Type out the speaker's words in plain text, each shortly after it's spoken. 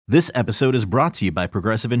This episode is brought to you by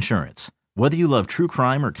Progressive Insurance. Whether you love true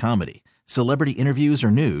crime or comedy, celebrity interviews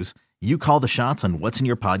or news, you call the shots on what's in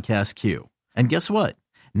your podcast queue. And guess what?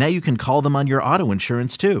 Now you can call them on your auto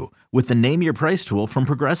insurance too with the Name Your Price tool from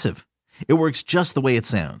Progressive. It works just the way it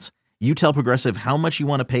sounds. You tell Progressive how much you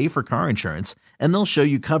want to pay for car insurance, and they'll show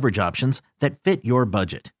you coverage options that fit your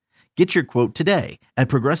budget. Get your quote today at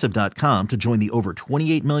Progressive.com to join the over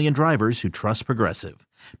 28 million drivers who trust Progressive.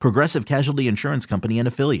 Progressive Casualty Insurance Company and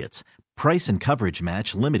Affiliates. Price and coverage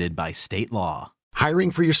match limited by state law. Hiring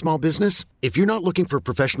for your small business? If you're not looking for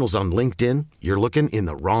professionals on LinkedIn, you're looking in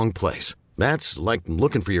the wrong place. That's like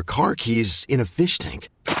looking for your car keys in a fish tank.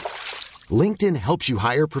 LinkedIn helps you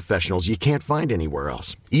hire professionals you can't find anywhere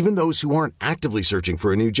else, even those who aren't actively searching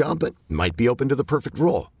for a new job but might be open to the perfect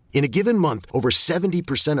role. In a given month, over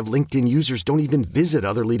 70% of LinkedIn users don't even visit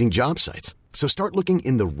other leading job sites. So start looking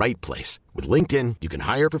in the right place. With LinkedIn, you can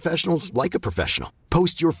hire professionals like a professional.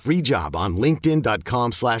 Post your free job on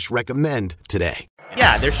linkedin.com/recommend today.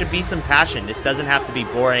 Yeah, there should be some passion. This doesn't have to be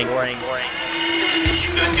boring. You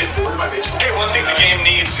couldn't get bored by baseball. Hey, one thing the game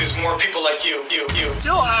needs is more people like you.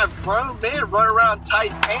 Still have grown men run around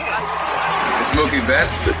tight pants. It's Mookie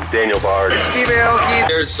Betts. This is Daniel Bard. Steve Aoki.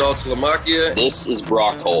 There's Sal Talamacchia. This is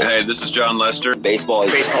Brock Holt. Hey, this is John Lester. Baseball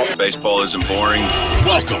isn't boring.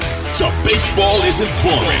 Welcome to Baseball Isn't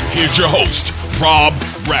Boring. Here's your host, Rob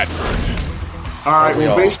Bradford. All right,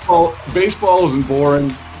 well, baseball isn't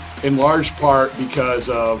boring in large part because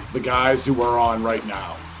of the guys who are on right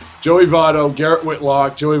now. Joey Votto, Garrett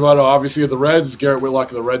Whitlock. Joey Votto, obviously, of the Reds. Garrett Whitlock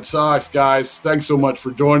of the Red Sox. Guys, thanks so much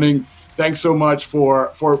for joining. Thanks so much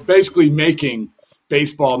for basically making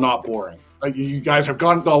baseball not boring. Like, you guys have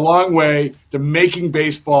gone a long way to making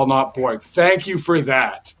baseball not boring. Thank you for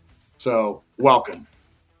that. So, welcome.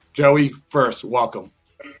 Joey, first, welcome.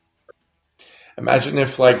 Imagine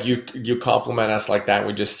if, you compliment us like that and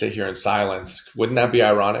we just sit here in silence. Wouldn't that be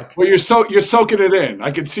ironic? Well, you're soaking it in. I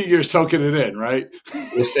can see you're soaking it in, right?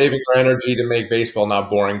 We're saving our energy to make baseball not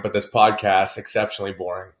boring, but this podcast exceptionally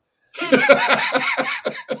boring.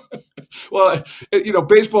 Well,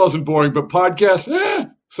 baseball isn't boring, but podcasts,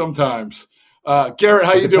 sometimes. Garrett,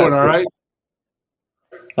 how you doing? All right?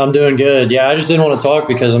 I'm doing good. Yeah, I just didn't want to talk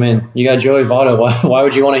because, you got Joey Votto. Why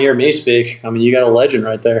would you want to hear me speak? You got a legend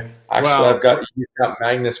right there. Actually, you've got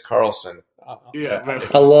Magnus Carlson. Yeah,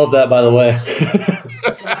 I love that, by the way.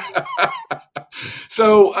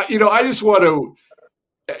 So, I just want to,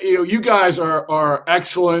 you guys are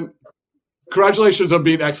excellent. Congratulations on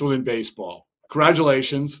being excellent in baseball.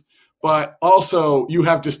 Congratulations. But also, you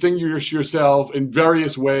have distinguished yourself in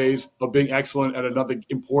various ways of being excellent at another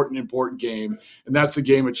important game, and that's the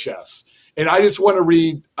game of chess. And I just want to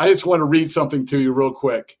read something to you real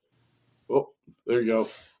quick. Oh, there you go.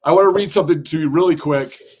 I want to read something to you really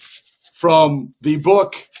quick from the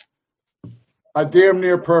book A Damn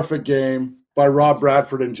Near Perfect Game by Rob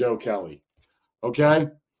Bradford and Joe Kelly. Okay?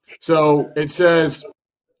 So it says,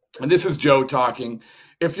 and this is Joe talking,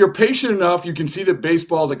 if you're patient enough, you can see that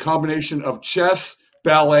baseball is a combination of chess,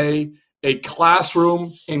 ballet, a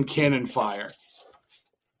classroom, and cannon fire.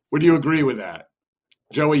 Would you agree with that?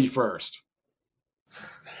 Joey first.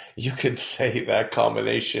 You could say that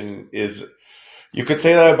combination is... You could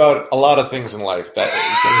say that about a lot of things in life.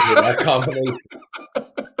 That combination.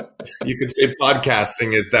 You could say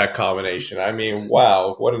podcasting is that combination.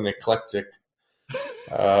 Wow, what an eclectic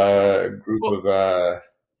group of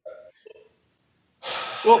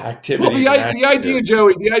activities. Well, the idea,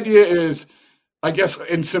 Joey, the idea is, I guess,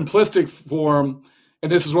 in simplistic form,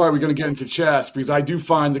 and this is why we're going to get into chess, because I do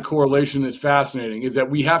find the correlation is fascinating, is that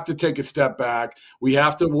we have to take a step back. We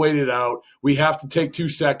have to wait it out. We have to take 2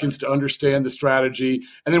 seconds to understand the strategy.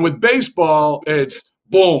 And then with baseball, it's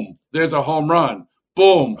boom, there's a home run.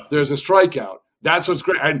 Boom, there's a strikeout. That's what's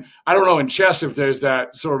great. And I don't know in chess if there's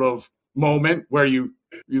that sort of moment where you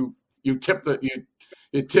tip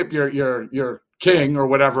your king or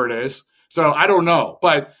whatever it is. So I don't know.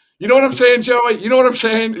 But you know what I'm saying, Joey? You know what I'm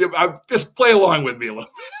saying? Just play along with me a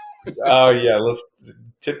little bit. Oh, yeah.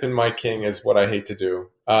 Tipping my king is what I hate to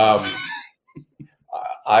do.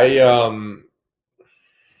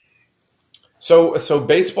 So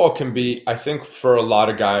baseball can be, I think, for a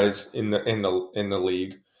lot of guys in the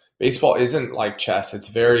league, baseball isn't like chess. It's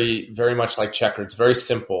very, very much like checkers. It's very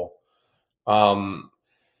simple. And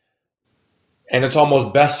it's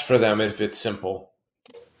almost best for them if it's simple.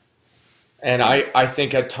 And I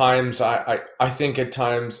think at times I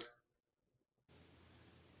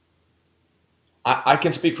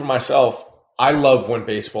can speak for myself. I love when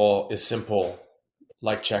baseball is simple,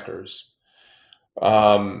 like checkers.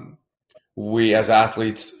 We as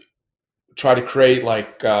athletes try to create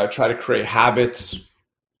habits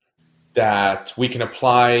that we can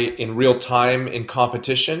apply in real time in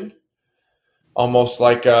competition, almost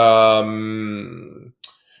like an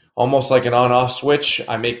on-off switch.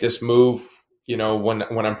 I make this move,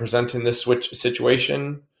 when I'm presenting this switch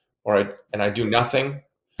situation, and I do nothing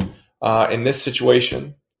in this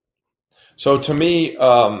situation. So to me,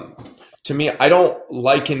 I don't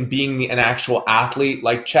liken being an actual athlete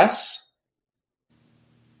like chess.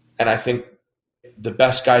 And I think the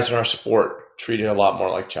best guys in our sport treat it a lot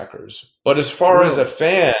more like checkers. But as far as a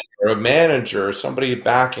fan or a manager or somebody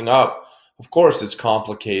backing up, of course it's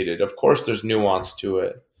complicated. Of course there's nuance to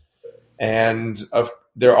it. And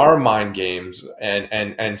there are mind games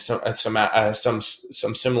and some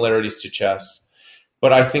similarities to chess.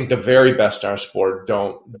 But I think the very best in our sport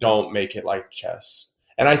don't make it like chess.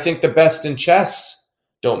 And I think the best in chess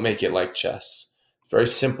don't make it like chess. Very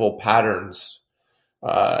simple patterns.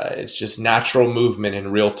 It's just natural movement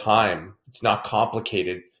in real time. It's not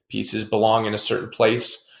complicated. Pieces belong in a certain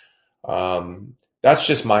place. That's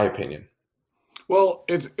just my opinion. Well,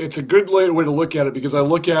 it's a good way to look at it, because I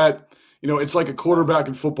look at, it's like a quarterback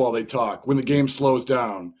in football. They talk when the game slows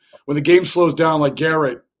down. When the game slows down, like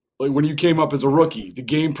Garrett, like when you came up as a rookie, the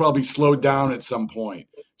game probably slowed down at some point.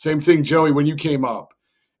 Same thing, Joey, when you came up.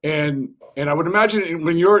 And I would imagine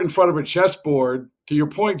when you're in front of a chessboard, to your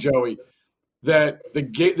point, Joey, that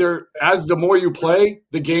the more you play,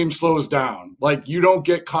 the game slows down. Like you don't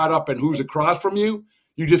get caught up in who's across from you.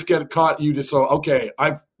 You just get caught.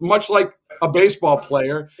 I've much like a baseball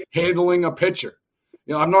player handling a pitcher.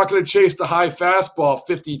 I'm not going to chase the high fastball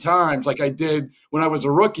 50 times like I did when I was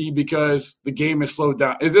a rookie because the game is slowed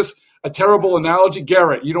down. Is this a terrible analogy,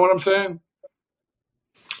 Garrett? You know what I'm saying?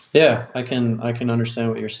 Yeah, I can understand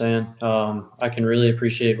what you're saying. I can really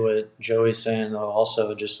appreciate what Joey's saying, though.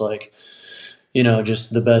 Also, just like,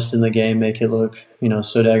 just the best in the game make it look,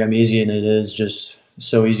 so daggum easy, and it is just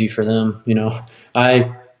so easy for them.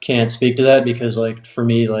 I can't speak to that because, like, for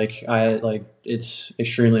me, it's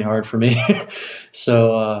extremely hard for me.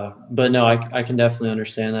 So, but no, I can definitely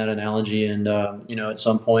understand that analogy. And, at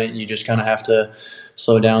some point you just kind of have to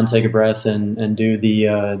slow down, take a breath and do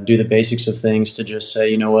the basics of things to just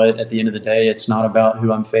say, at the end of the day, it's not about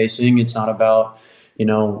who I'm facing. It's not about,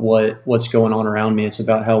 what's going on around me. It's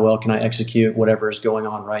about how well can I execute whatever is going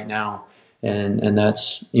on right now. And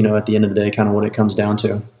that's, at the end of the day, kind of what it comes down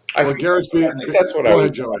to. I think that's what I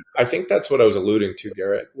was alluding to,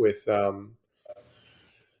 Garrett, with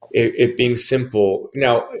it being simple.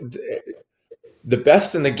 Now, the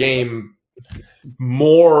best in the game,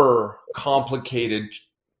 more complicated,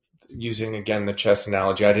 using again the chess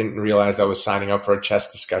analogy. I didn't realize I was signing up for a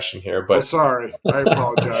chess discussion here, but sorry, I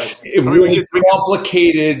apologize. Really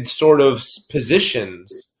complicated sort of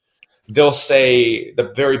positions. They'll say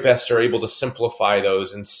the very best are able to simplify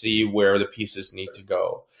those and see where the pieces need to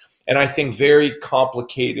go. And I think very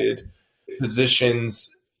complicated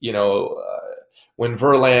positions, when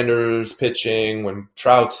Verlander's pitching, when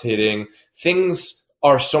Trout's hitting, things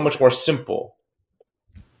are so much more simple.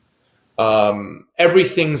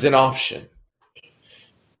 Everything's an option.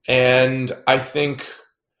 And I think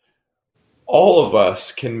all of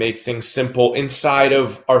us can make things simple inside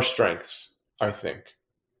of our strengths, I think.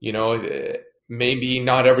 Maybe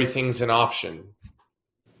not everything's an option.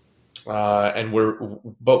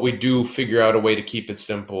 But we do figure out a way to keep it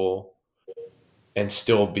simple and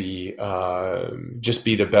still be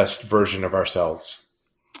the best version of ourselves.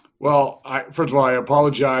 Well, first of all, I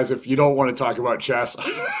apologize if you don't want to talk about chess.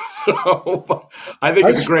 So, I think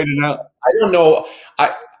it's a great analogy. I don't know.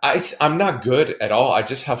 I'm not good at all. I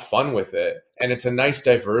just have fun with it, and it's a nice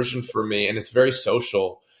diversion for me, and it's very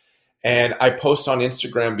social. And I post on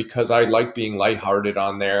Instagram because I like being lighthearted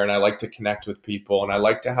on there, and I like to connect with people, and I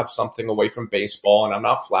like to have something away from baseball, and I'm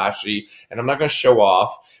not flashy, and I'm not going to show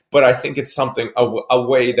off, but I think it's something, a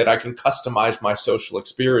way that I can customize my social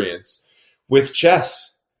experience. With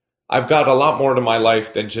chess, I've got a lot more to my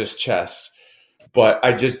life than just chess, but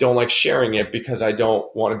I just don't like sharing it because I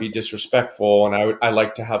don't want to be disrespectful, and I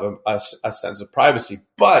like to have a sense of privacy.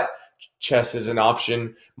 But chess is an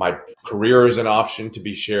option. My career is an option to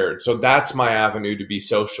be shared. So that's my avenue to be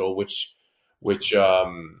social, which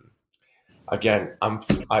again,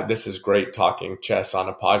 this is great talking chess on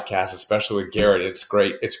a podcast, especially with Garrett. It's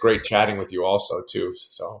great. It's great chatting with you also too.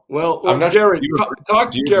 So, I'm not Garrett,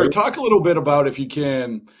 sure talk a little bit about, if you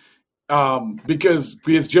can, because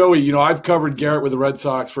Joey, I've covered Garrett with the Red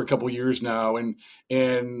Sox for a couple of years now, and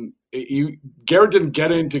Garrett didn't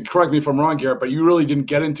get into, correct me if I'm wrong, Garrett, but you really didn't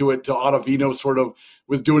get into it till Ottavino sort of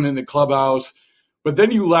was doing it in the clubhouse. But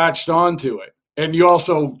then you latched onto it. And you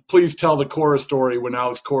also please tell the Cora story when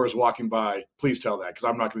Alex Cora is walking by. Please tell that because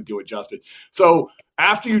I'm not going to do it justice. So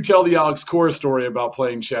after you tell the Alex Cora story about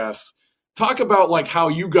playing chess, talk about like how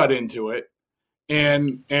you got into it.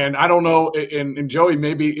 And I don't know, and Joey,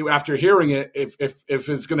 maybe after hearing it, if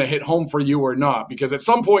it's going to hit home for you or not, because at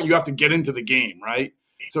some point you have to get into the game, right?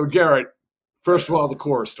 So Garrett, first of all, the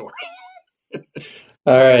Cora story.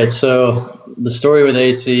 All right, so the story with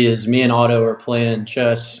AC is me and Otto are playing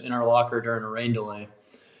chess in our locker during a rain delay,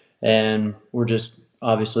 and we're just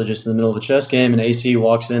obviously just in the middle of a chess game, and AC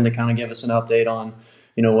walks in to kind of give us an update on,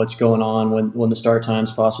 what's going on, when the start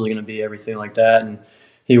time's possibly going to be, everything like that. And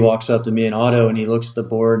he walks up to me and Otto, and he looks at the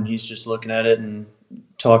board, and he's just looking at it and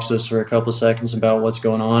talks to us for a couple of seconds about what's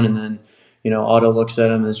going on, and then Otto looks at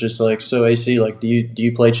him and is just like, so AC, like, do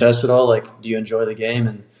you play chess at all? Like, do you enjoy the game?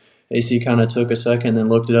 And AC kind of took a second, then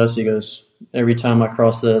looked at us. He goes, every time I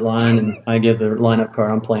cross the line and I give the lineup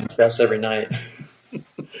card, I'm playing chess every night.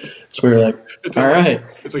 So we were like, all right.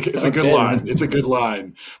 It's a good line. It's a good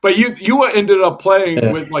line. But you ended up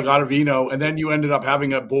playing with like Ottavino, and then you ended up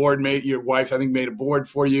having a board made. Your wife, I think, made a board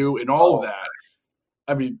for you and all of that.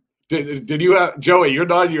 I mean, did you have, Joey, you're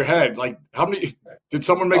nodding your head. Like, how many, did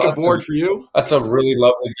someone make a board for you? That's a really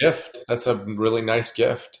lovely gift. That's a really nice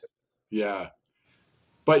gift. Yeah.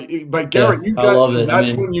 But Garrett, you got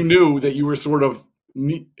that's when you knew that you were sort of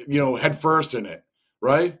head first in it,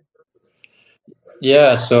 right?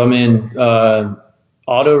 Yeah. So I mean,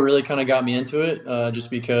 Otto really kind of got me into it, just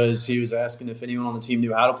because he was asking if anyone on the team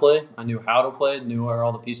knew how to play. I knew how to play, knew where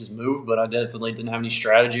all the pieces moved, but I definitely didn't have any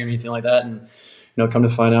strategy or anything like that. And come to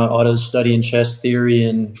find out, Otto's studying chess theory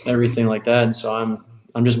and everything like that, and so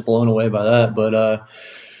I'm just blown away by that. But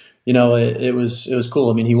it was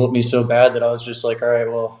cool. I mean, he whooped me so bad that I was just like, all right,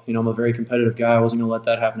 well, I'm a very competitive guy. I wasn't going to let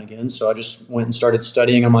that happen again. So I just went and started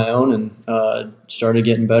studying on my own and started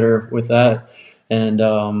getting better with that. And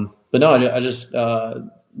but no, I just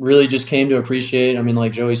really just came to appreciate. I mean,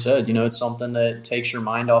 like Joey said, it's something that takes your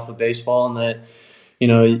mind off of baseball, and that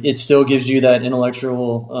it still gives you that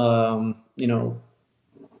intellectual,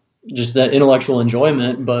 just that intellectual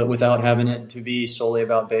enjoyment, but without having it to be solely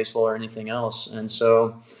about baseball or anything else. And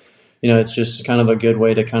so, it's just kind of a good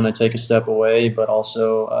way to kind of take a step away, but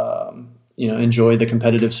also, enjoy the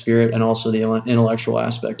competitive spirit and also the intellectual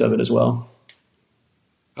aspect of it as well.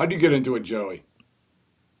 How do you get into it, Joey?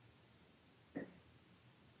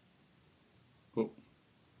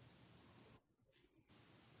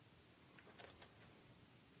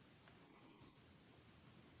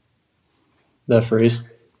 That freeze.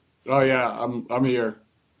 Oh yeah, I'm here.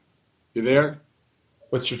 You there?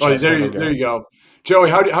 What's your chest? There you go. Joey,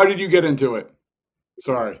 how did you get into it?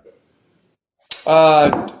 Sorry.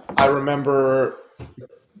 I remember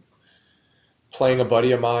playing a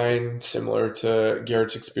buddy of mine, similar to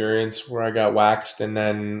Garrett's experience, where I got waxed and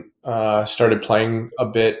then started playing a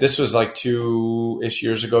bit. This was like 2-ish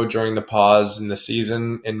years ago during the pause in the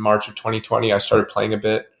season in March of 2020. I started playing a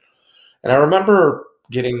bit. And I remember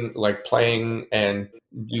playing and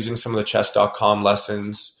using some of the chess.com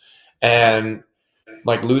lessons and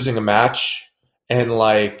like losing a match and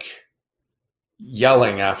like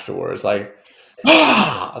yelling afterwards, like,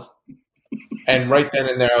 ah! And right then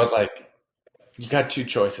and there, I was like, you got two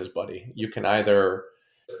choices, buddy. You can either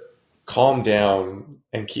calm down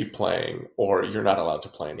and keep playing, or you're not allowed to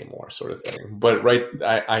play anymore, sort of thing. But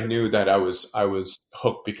I knew that I was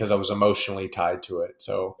hooked because I was emotionally tied to it.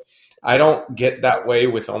 So I don't get that way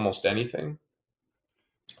with almost anything.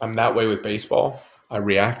 I'm that way with baseball. I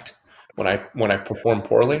react when I perform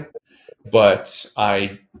poorly, but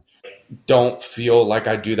I don't feel like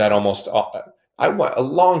I do that almost. A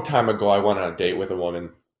long time ago, I went on a date with a woman,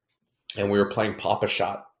 and we were playing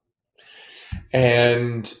Pop-A-Shot,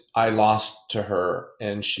 and I lost to her,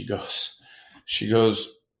 and she goes,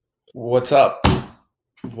 "What's up?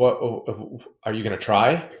 What are you going to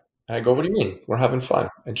try?" And I go, "What do you mean? We're having fun."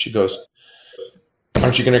 And she goes,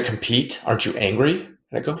 "Aren't you going to compete? Aren't you angry?"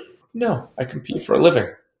 And I go, "No, I compete for a living.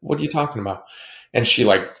 What are you talking about?" And she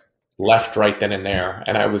left right then and there.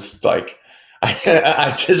 And I was like,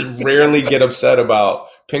 I just rarely get upset about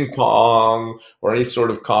ping pong or any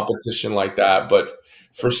sort of competition like that. But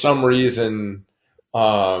for some reason,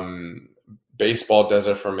 baseball does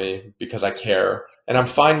it for me because I care. And I'm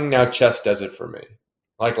finding now chess does it for me.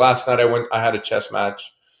 Like last night I had a chess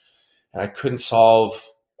match and I couldn't solve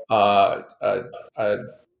a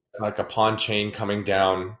pawn chain coming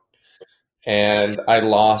down, and I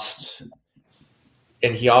lost,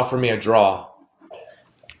 and he offered me a draw,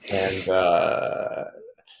 and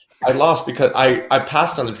I lost because I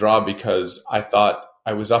passed on the draw because I thought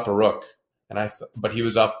I was up a rook, but he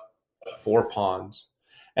was up 4 pawns,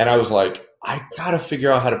 And I was like, I got to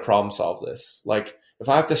figure out how to problem solve this. Like, if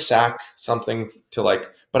I have to sack something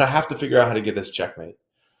but I have to figure out how to get this checkmate.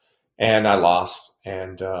 And I lost.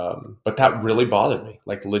 And, but that really bothered me,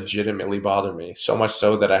 like legitimately bothered me. So much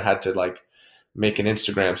so that I had to like make an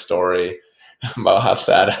Instagram story about how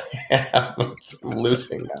sad I am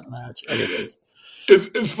losing that match. Anyways.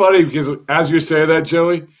 It's funny because as you say that,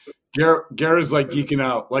 Joey, Garrett's like geeking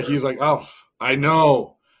out. Like he's like, oh, I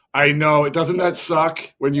know. It doesn't that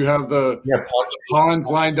suck when you have the pawns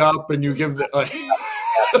lined up and you give the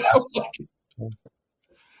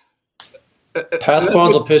pass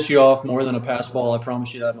pawns will piss you off more than a pass ball. I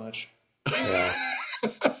promise you that much. Yeah.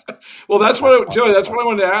 Well, Joey, that's what I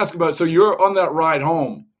wanted to ask about. So you're on that ride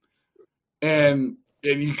home, and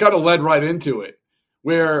you kind of led right into it.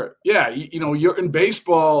 Where, yeah, you're in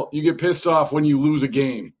baseball, you get pissed off when you lose a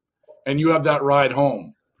game, and you have that ride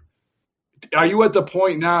home. Are you at the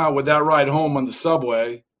point now with that ride home on the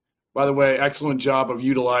subway? By the way, excellent job of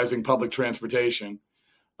utilizing public transportation.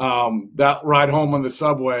 That ride home on the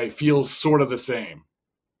subway feels sort of the same.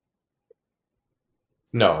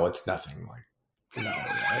 No, it's nothing like. No,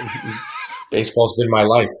 baseball's been my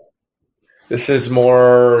life. This is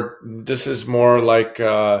more like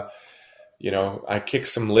I kick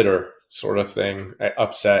some litter sort of thing,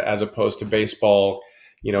 upset, as opposed to baseball.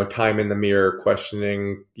 Time in the mirror,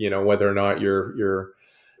 questioning, whether or not you're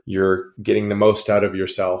getting the most out of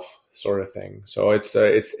yourself, sort of thing. So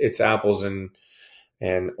it's apples and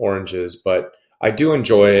oranges, but I do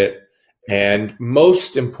enjoy it. And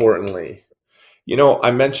most importantly,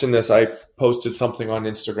 I mentioned this. I posted something on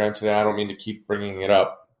Instagram today. I don't mean to keep bringing it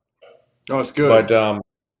up. Oh, it's good.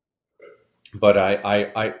 But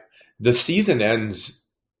I the season ends.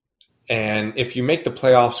 And if you make the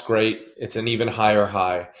playoffs, great. It's an even higher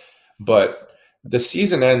high. But the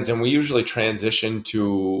season ends, and we usually transition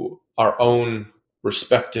to our own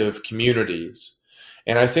respective communities.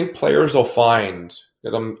 And I think players will find,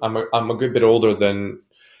 because I'm a good bit older than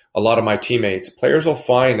a lot of my teammates, players will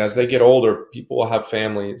find as they get older, people will have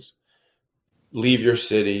families, leave your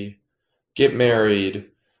city, get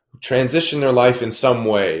married, transition their life in some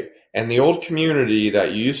way. And the old community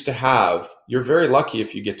that you used to have, you're very lucky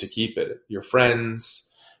if you get to keep it. Your friends,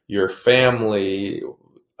 your family,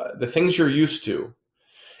 the things you're used to.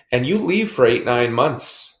 And you leave for 8-9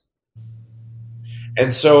 months.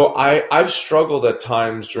 And so I've struggled at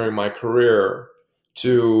times during my career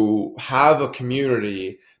to have a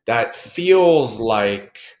community that feels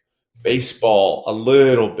like baseball a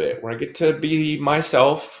little bit, where I get to be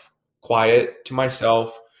myself, quiet to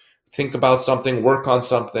myself, think about something, work on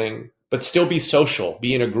something, but still be social,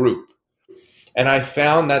 be in a group. And I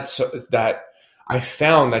found that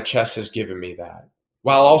chess has given me that,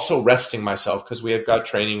 while also resting myself, because we have got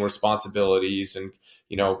training responsibilities and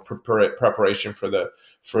preparation for the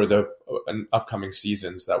upcoming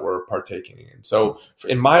seasons that we're partaking in. So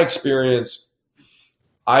in my experience,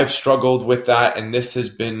 I've struggled with that, and this has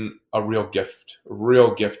been a real gift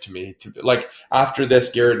to me. Like, after this,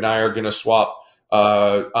 Garrett and I are going to swap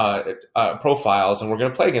profiles, and we're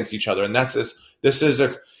going to play against each other. And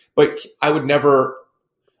but I would never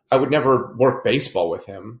work baseball with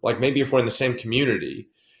him. Like, maybe if we're in the same community,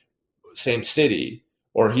 same city,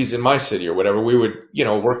 or he's in my city or whatever, we would,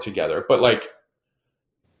 work together. But like,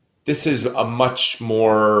 this is a much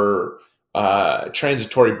more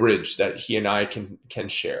transitory bridge that he and I can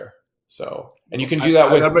share. So, and you can do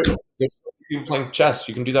that with people playing chess.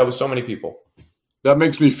 You can do that with so many people. That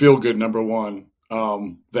makes me feel good. Number one.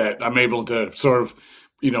 That I'm able to sort of,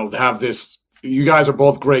 have this. You guys are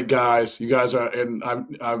both great guys. You guys are, and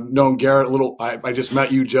I've known Garrett a little. I just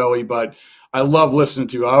met you, Joey, but I love listening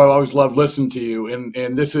to you. I always love listening to you,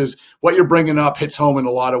 and this is what you're bringing up hits home in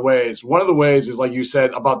a lot of ways. One of the ways is, like you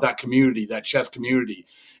said, about that community, that chess community.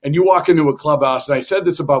 And you walk into a clubhouse, and I said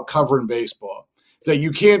this about covering baseball, that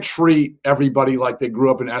you can't treat everybody like they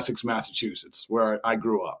grew up in Essex, Massachusetts, where I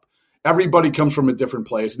grew up. Everybody comes from a different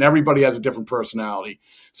place, and everybody has a different personality.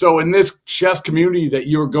 So in this chess community that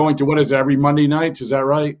you're going to, what is it, every Monday nights? Is that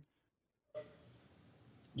right?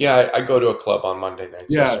 Yeah, I go to a club on Monday nights.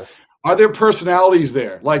 Yeah. Yes, sir. Are there personalities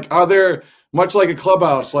there? Like, are there, much like a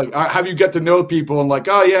clubhouse, like, have you get to know people and like,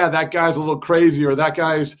 oh, yeah, that guy's a little crazy, or that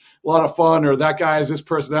guy's a lot of fun, or that guy has this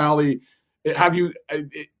personality? Have you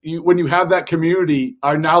when you have that community,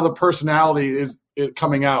 are now the personality is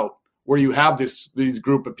coming out, where you have these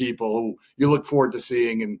group of people who you look forward to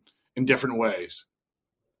seeing in different ways?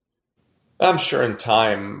 I'm sure in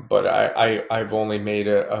time, but I've only made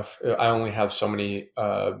I only have so many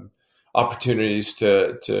opportunities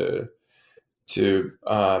to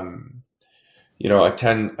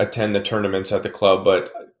attend the tournaments at the club.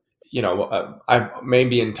 But I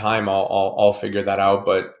maybe in time I'll figure that out.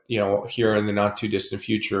 But here in the not too distant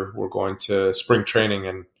future, we're going to spring training,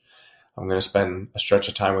 and I'm going to spend a stretch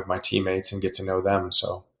of time with my teammates and get to know them.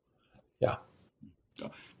 So, yeah.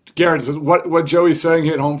 Garrett, does what Joey's saying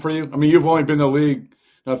hit home for you? I mean, you've only been in the league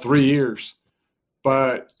 3 years,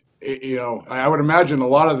 but I would imagine a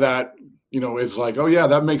lot of that, is like, oh yeah,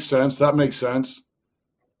 that makes sense. That makes sense.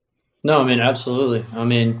 No, I mean, absolutely. I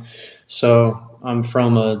mean, so I'm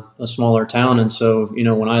from a smaller town. And so,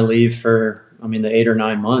 when I leave for, the 8 or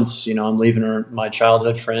 9 months, I'm leaving my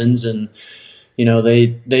childhood friends, and,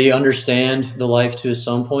 they understand the life to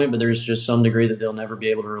some point, but there's just some degree that they'll never be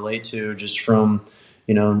able to relate to just from,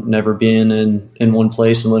 never being in one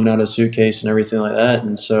place and living out of a suitcase and everything like that.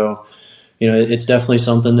 And so, it's definitely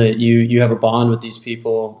something that you have a bond with these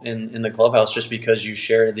people in the clubhouse just because you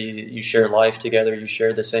share life together, you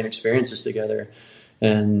share the same experiences together.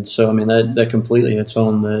 And so, that completely hits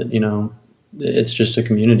home that, it's just a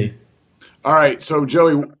community. All right. So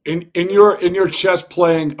Joey, in your chess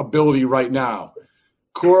playing ability right now,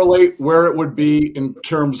 correlate where it would be in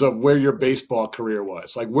terms of where your baseball career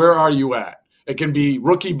was. Like, where are you at? It can be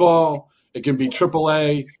rookie ball. It can be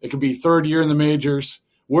AAA. It can be third year in the majors.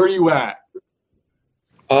 Where are you at?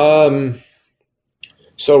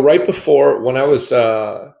 So right before, when I was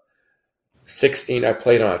 16, I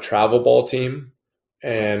played on a travel ball team,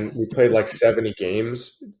 and we played like 70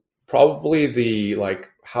 games. Probably the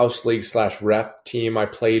house league / rep team I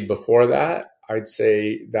played before that, I'd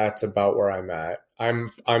say that's about where I'm at. I'm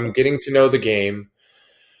getting to know the game,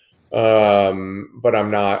 but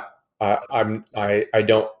I'm not. I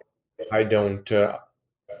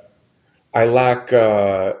lack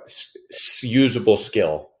usable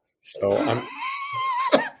skill. So I'm.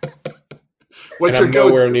 What's your go?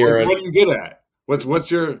 Nowhere near what are you good at?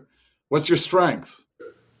 What's your strength?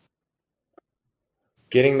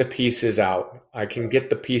 Getting the pieces out. I can get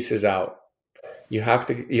the pieces out. You have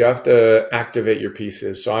to activate your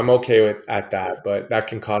pieces. So I'm okay at that, but that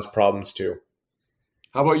can cause problems too.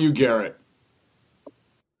 How about you, Garrett?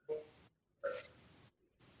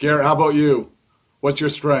 Garrett, how about you? What's your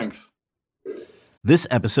strength? This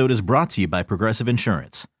episode is brought to you by Progressive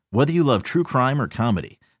Insurance. Whether you love true crime or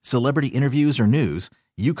comedy, celebrity interviews or news,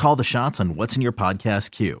 you call the shots on what's in your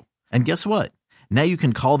podcast queue. And guess what? Now you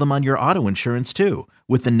can call them on your auto insurance too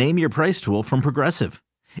with the Name Your Price tool from Progressive.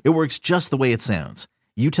 It works just the way it sounds.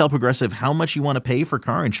 You tell Progressive how much you want to pay for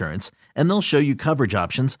car insurance, and they'll show you coverage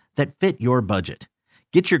options that fit your budget.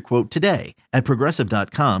 Get your quote today at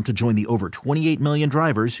Progressive.com to join the over 28 million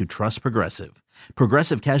drivers who trust Progressive.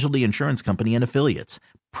 Progressive Casualty Insurance Company and Affiliates.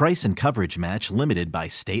 Price and coverage match limited by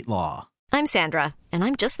state law. I'm Sandra, and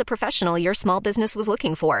I'm just the professional your small business was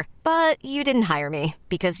looking for. But you didn't hire me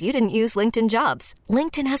because you didn't use LinkedIn Jobs.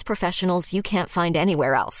 LinkedIn has professionals you can't find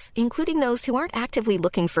anywhere else, including those who aren't actively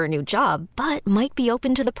looking for a new job, but might be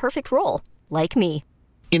open to the perfect role, like me.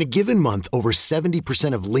 In a given month, over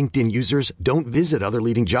 70% of LinkedIn users don't visit other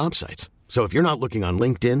leading job sites. So if you're not looking on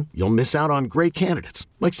LinkedIn, you'll miss out on great candidates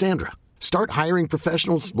like Sandra. Start hiring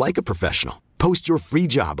professionals like a professional. Post your free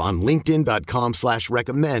job on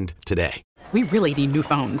linkedin.com/recommend today. We really need new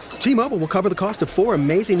phones. T-Mobile will cover the cost of 4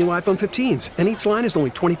 amazing new iPhone 15s, and each line is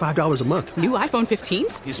only $25 a month. New iPhone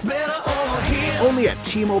 15s? It's better over here. Only at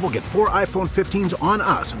T-Mobile, get 4 iPhone 15s on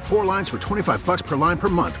us and 4 lines for $25 per line per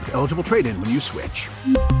month with eligible trade-in when you switch.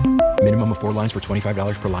 Minimum of 4 lines for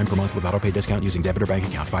 $25 per line per month with autopay discount using debit or bank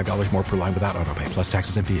account. $5 more per line without autopay, plus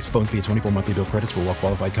taxes and fees. Phone fee at 24 monthly bill credits for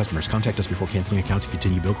well-qualified customers. Contact us before canceling account to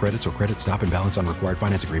continue bill credits or credit stop and balance on required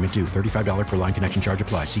finance agreement due. $35 per line connection charge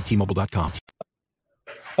applies. See T-Mobile.com.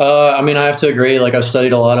 I have to agree. Like, I've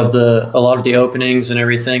studied a lot of the openings and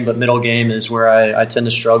everything, but middle game is where I tend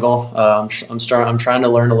to struggle. I'm trying to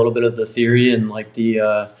learn a little bit of the theory and like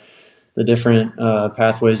the different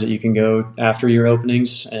pathways that you can go after your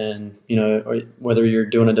openings, and whether you're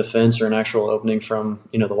doing a defense or an actual opening from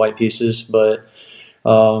the white pieces. But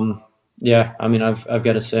I've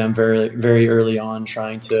got to say I'm very very early on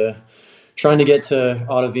trying to get to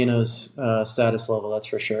Ottavino's status level. That's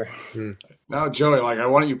for sure. Now, Joey, I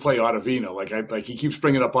want you to play Ottavino. He keeps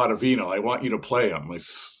bringing up Ottavino. I want you to play him.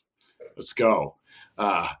 Let's go.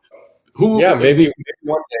 Maybe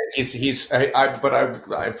one day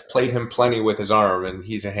I've played him plenty with his arm, and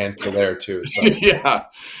he's a handful there too. So. Yeah.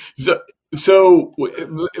 So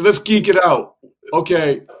let's geek it out.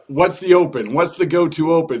 Okay, what's the open? What's the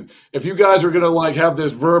go-to open? If you guys are gonna have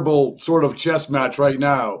this verbal sort of chess match right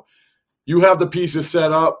now, you have the pieces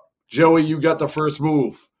set up. Joey, you got the first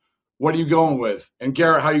move. What are you going with? And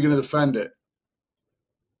Garrett, how are you going to defend it?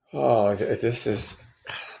 Oh, this is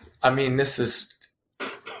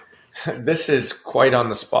This is quite on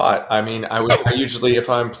the spot. I mean, I usually, if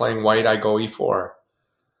I'm playing white, I go e4.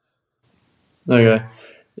 Okay.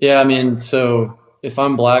 Yeah, I mean, so if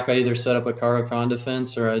I'm black, I either set up a Caro-Kann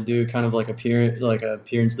defense or I do kind of like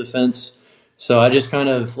appearance defense. So I just kind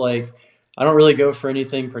of like, I don't really go for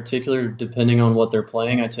anything particular depending on what they're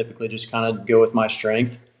playing. I typically just kind of go with my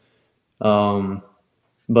strength.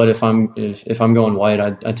 But if I'm going white,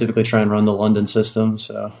 I typically try and run the London system.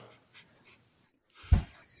 So,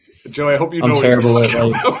 Joey, I hope you know. I'm terrible at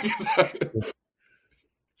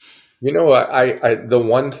You know what? I the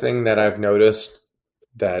one thing that I've noticed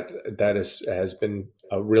that has been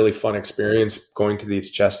a really fun experience going to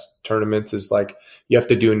these chess tournaments is like you have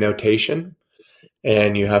to do a notation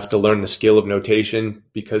and you have to learn the skill of notation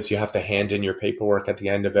because you have to hand in your paperwork at the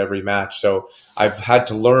end of every match. So I've had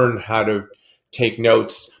to learn how to take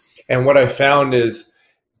notes. And what I found is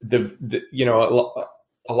a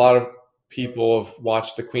lot of people have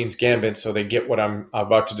watched the Queen's Gambit, so they get what I'm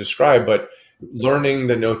about to describe, but learning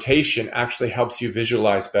the notation actually helps you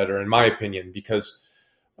visualize better, in my opinion, because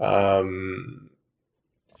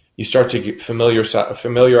you start to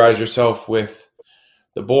familiarize yourself with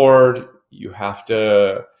the board. You have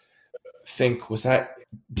to think, was that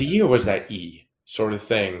D or was that E sort of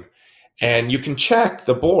thing? And you can check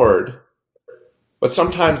the board, but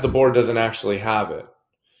sometimes the board doesn't actually have it.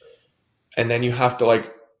 And then you have to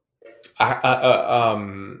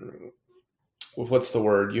what's the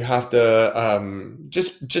word? You have to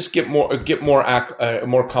just get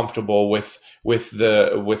more comfortable with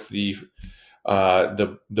the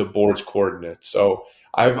board's coordinates. So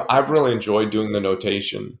I've really enjoyed doing the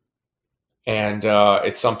notation, and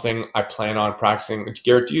it's something I plan on practicing.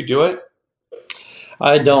 Garrett, do you do it?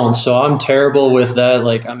 I don't. So I'm terrible with that.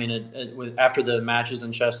 Like, I mean, after the matches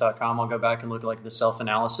in chess.com, I'll go back and look at like the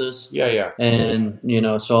self-analysis. Yeah. And,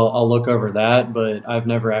 so I'll look over that, but I've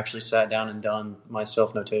never actually sat down and done my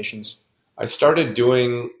self-notations. I started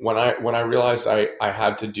doing, when I realized I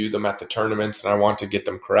had to do them at the tournaments and I want to get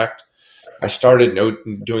them correct, I started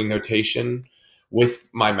doing notation with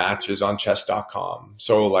my matches on chess.com.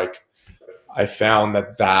 So like I found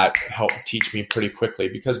that helped teach me pretty quickly,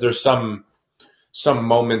 because there's some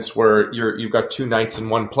moments where you've got two knights in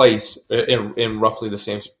one place in roughly the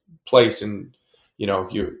same place. And,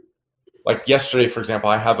 you like yesterday, for example,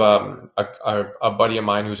 I have a buddy of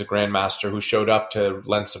mine who's a grandmaster who showed up to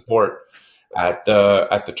lend support at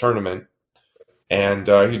the tournament, and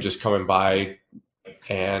he just coming by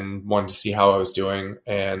and wanted to see how I was doing.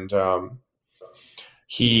 And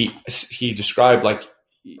he described, like,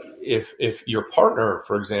 if your partner,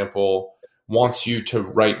 for example, wants you to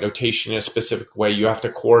write notation in a specific way, you have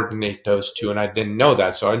to coordinate those two. And I didn't know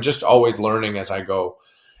that. So I'm just always learning as I go.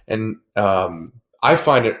 And I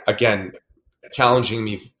find it, again, challenging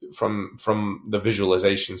me from the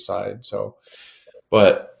visualization side. So,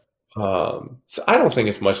 but so I don't think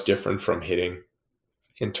it's much different from hitting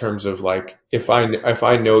in terms of, like, if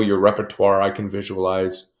I know your repertoire, I can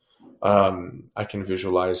visualize what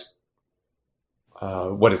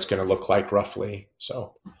it's going to look like roughly.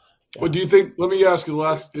 So. Well, do you think? Let me ask you the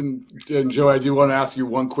last. And Joe, I do want to ask you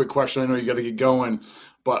one quick question. I know you got to get going,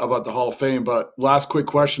 but about the Hall of Fame. But last quick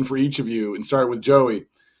question for each of you, and start with Joey.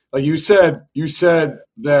 Like you said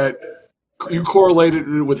that you correlated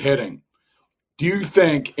it with hitting. Do you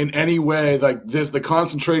think in any way, like this, the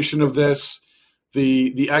concentration of this,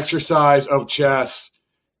 the exercise of chess,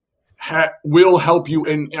 will help you?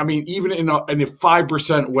 And I mean, even in a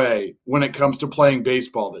 5% way when it comes to playing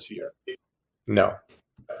baseball this year? No.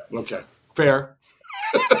 Okay, fair.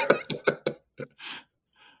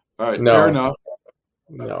 All right, no. Fair enough.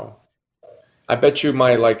 No. I bet you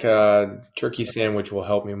my turkey sandwich will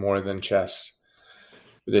help me more than chess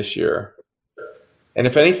this year. And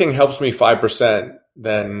if anything helps me 5%,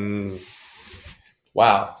 then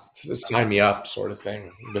wow, sign me up, sort of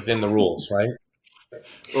thing, within the rules, right?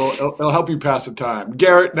 Well, it'll help you pass the time.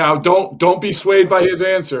 Garrett, now don't be swayed by his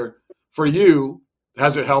answer. For you,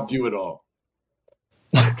 has it helped you at all?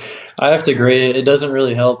 I have to agree. It doesn't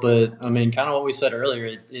really help, but I mean, kind of what we said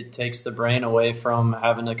earlier, it takes the brain away from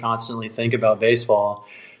having to constantly think about baseball.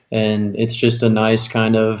 And it's just a nice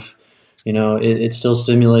kind of, it still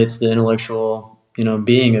stimulates the intellectual,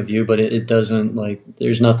 being of you, but it doesn't, like,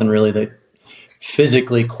 there's nothing really that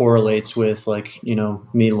physically correlates with, like,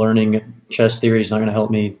 me learning chess theory is not going to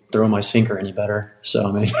help me throw my sinker any better. So,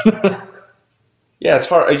 I mean. Yeah, it's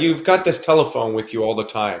hard. You've got this telephone with you all the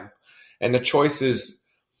time, and the choice is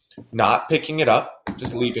not picking it up,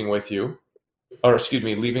 just leaving with you, or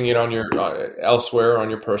leaving it on your elsewhere on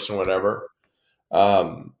your person, whatever.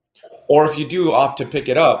 Or if you do opt to pick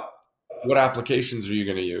it up, what applications are you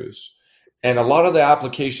going to use? And a lot of the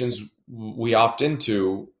applications we opt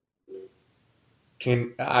into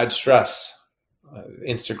can add stress.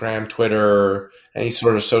 Instagram, Twitter, any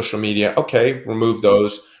sort of social media. Okay, remove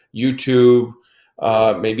those. YouTube,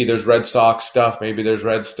 maybe there's Red Sox stuff, maybe there's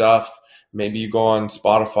Red stuff. Maybe you go on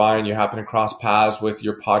Spotify and you happen to cross paths with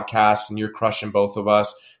your podcast and you're crushing both of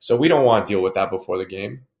us. So we don't want to deal with that before the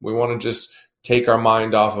game. We want to just take our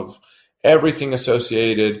mind off of everything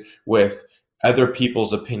associated with other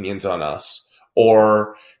people's opinions on us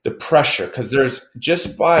or the pressure, because there's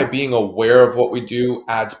just by being aware of what we do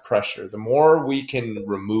adds pressure. The more we can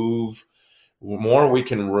remove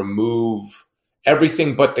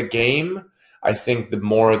everything but the game, I think the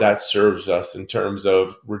more that serves us in terms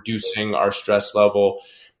of reducing our stress level,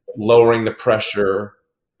 lowering the pressure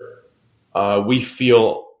we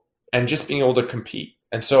feel, and just being able to compete.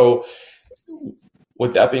 And so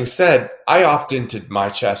with that being said, I opt into my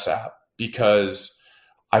chess app because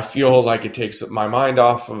I feel like it takes my mind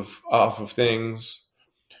off of things.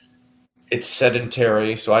 It's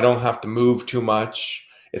sedentary, so I don't have to move too much.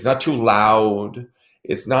 It's not too loud.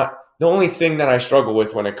 It's not the only thing that I struggle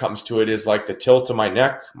with when it comes to it is like the tilt of my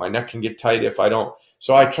neck. My neck can get tight if I don't.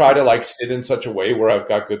 So I try to like sit in such a way where I've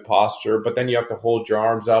got good posture, but then you have to hold your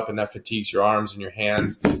arms up and that fatigues your arms and your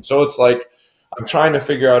hands. So it's like I'm trying to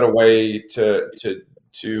figure out a way to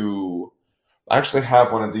I actually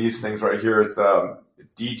have one of these things right here. It's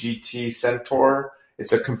DGT Centaur.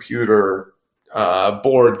 It's a computer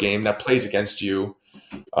board game that plays against you.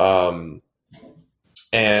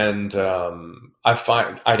 I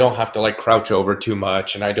find I don't have to like crouch over too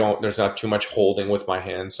much, and there's not too much holding with my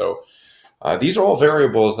hands. So these are all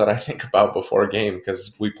variables that I think about before a game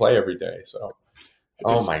because we play every day. So,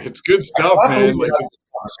 it's good stuff, man. Like this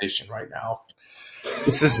conversation right now.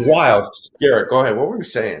 This is wild. Garrett, go ahead. What were you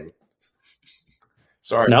saying?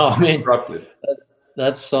 Sorry. No, I mean, interrupted.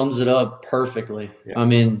 That sums it up perfectly. Yeah. I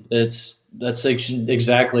mean, that's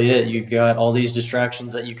exactly it. You've got all these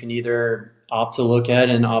distractions that you can either opt to look at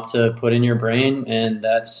and opt to put in your brain, and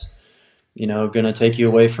that's, going to take you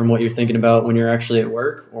away from what you're thinking about when you're actually at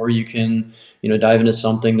work, or you can, dive into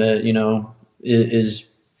something that, is,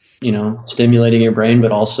 stimulating your brain,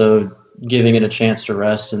 but also giving it a chance to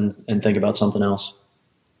rest and think about something else.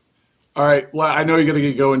 All right. Well, I know you're going to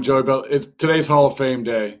get going, Joey, but it's today's Hall of Fame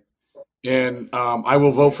day. And I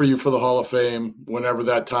will vote for you for the Hall of Fame whenever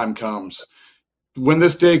that time comes. When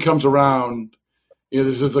this day comes around,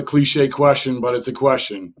 this is a cliche question, but it's a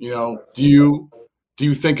question. Do you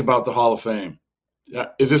think about the Hall of Fame?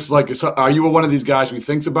 Is this like, are you one of these guys who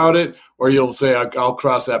thinks about it, or you'll say, I'll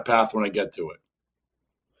cross that path when I get to it?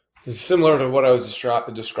 It's similar to what I was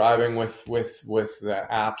describing with the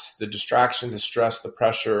apps, the distractions, the stress, the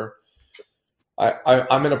pressure.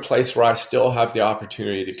 I'm in a place where I still have the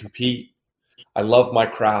opportunity to compete. I love my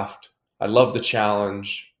craft. I love the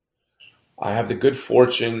challenge. I have the good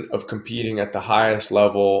fortune of competing at the highest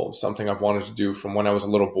level, something I've wanted to do from when I was a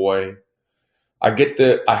little boy. I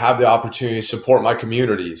have the opportunity to support my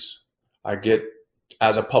communities. I get,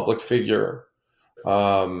 as a public figure,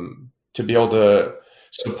 to be able to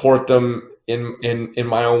support them in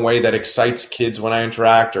my own way that excites kids when I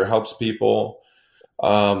interact or helps people.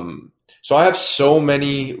 So I have so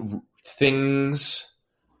many things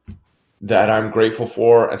that I'm grateful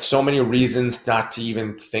for and so many reasons not to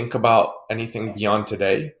even think about anything beyond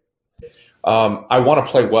today. I want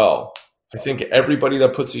to play well. I think everybody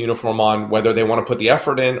that puts a uniform on, whether they want to put the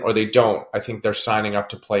effort in or they don't, I think they're signing up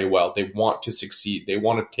to play well. They want to succeed. They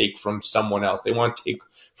want to take from someone else. They want to take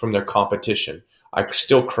from their competition. I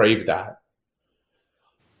still crave that.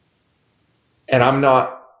 And I'm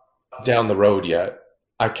not down the road yet.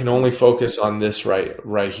 I can only focus on this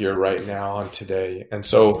right here, right now, on today. And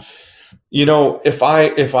so, if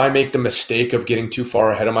I make the mistake of getting too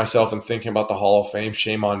far ahead of myself and thinking about the Hall of Fame,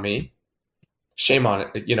 shame on me. Shame on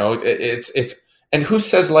it. It's and who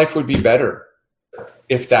says life would be better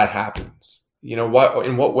if that happens? In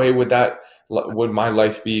what way would my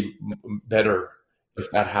life be better if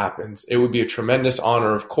that happens? It would be a tremendous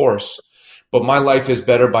honor, of course. But my life is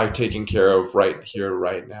better by taking care of right here,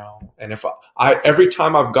 right now. And if every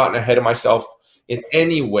time I've gotten ahead of myself in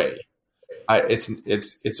any way,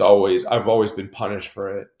 I've always been punished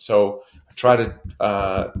for it. So I try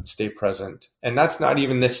to stay present, and that's not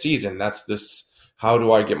even this season. That's this. How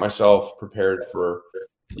do I get myself prepared for,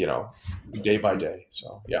 day by day?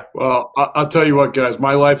 So yeah. Well, I'll tell you what, guys.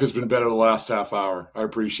 My life has been better the last half hour. I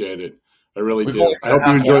appreciate it. I really do. I hope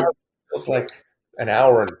you enjoyed. It feels like an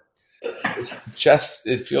hour.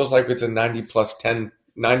 It feels like it's a 90 plus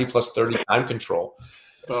 30 time control.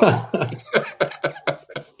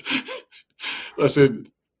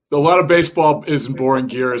 Listen, a lot of baseball isn't boring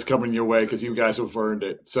gear is coming your way because you guys have earned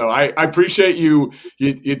it. So I appreciate you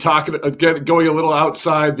talking, going a little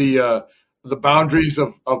outside the boundaries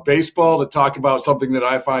of baseball to talk about something that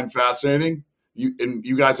I find fascinating.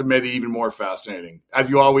 You guys have made it even more fascinating, as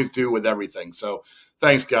you always do with everything. So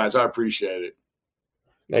thanks, guys. I appreciate it.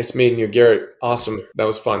 Nice meeting you, Garrett. Awesome. That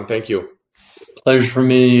was fun. Thank you. Pleasure for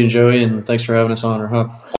meeting you, Joey, and thanks for having us on our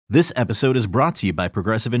hub. This episode is brought to you by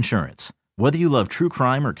Progressive Insurance. Whether you love true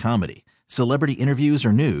crime or comedy, celebrity interviews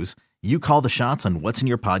or news, you call the shots on what's in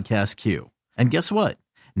your podcast queue. And guess what?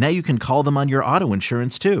 Now you can call them on your auto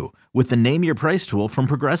insurance too with the Name Your Price tool from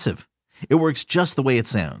Progressive. It works just the way it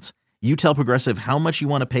sounds. You tell Progressive how much you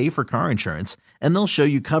want to pay for car insurance, and they'll show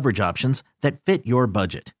you coverage options that fit your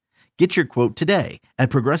budget. Get your quote today at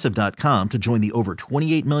Progressive.com to join the over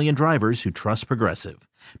 28 million drivers who trust Progressive.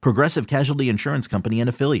 Progressive Casualty Insurance Company and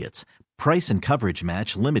Affiliates. Price and coverage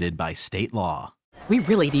match limited by state law. We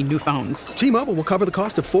really need new phones. T-Mobile will cover the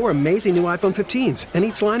cost of 4 amazing new iPhone 15s, and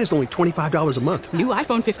each line is only $25 a month. New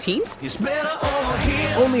iPhone 15s? It's better over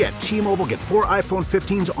here. Only at T-Mobile, get 4 iPhone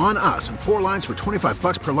 15s on us and 4 lines for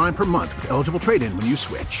 $25 per line per month with eligible trade-in when you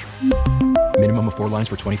switch. Minimum of 4 lines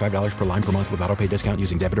for $25 per line per month with auto pay discount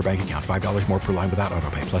using debit or bank account. $5 more per line without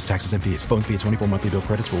auto pay, plus taxes and fees. Phone fee at 24 monthly bill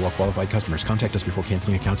credits for well-qualified customers. Contact us before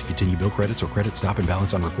canceling account to continue bill credits or credit stop and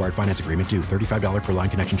balance on required finance agreement due. $35 per line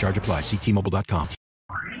connection charge applies. See T-Mobile.com.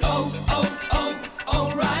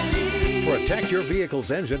 O'Reilly. Protect your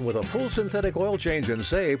vehicle's engine with a full synthetic oil change and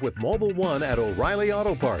save with Mobil 1 at O'Reilly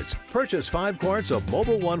Auto Parts. Purchase 5 quarts of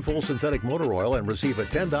Mobil 1 full synthetic motor oil and receive a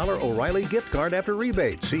 $10 O'Reilly gift card after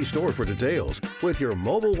rebate. See store for details. With your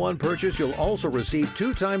Mobil 1 purchase, you'll also receive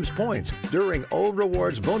 2 times points during O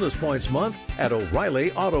Rewards Bonus Points Month at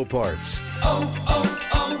O'Reilly Auto Parts.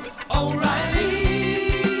 O'Reilly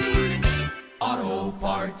Auto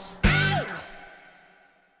Parts.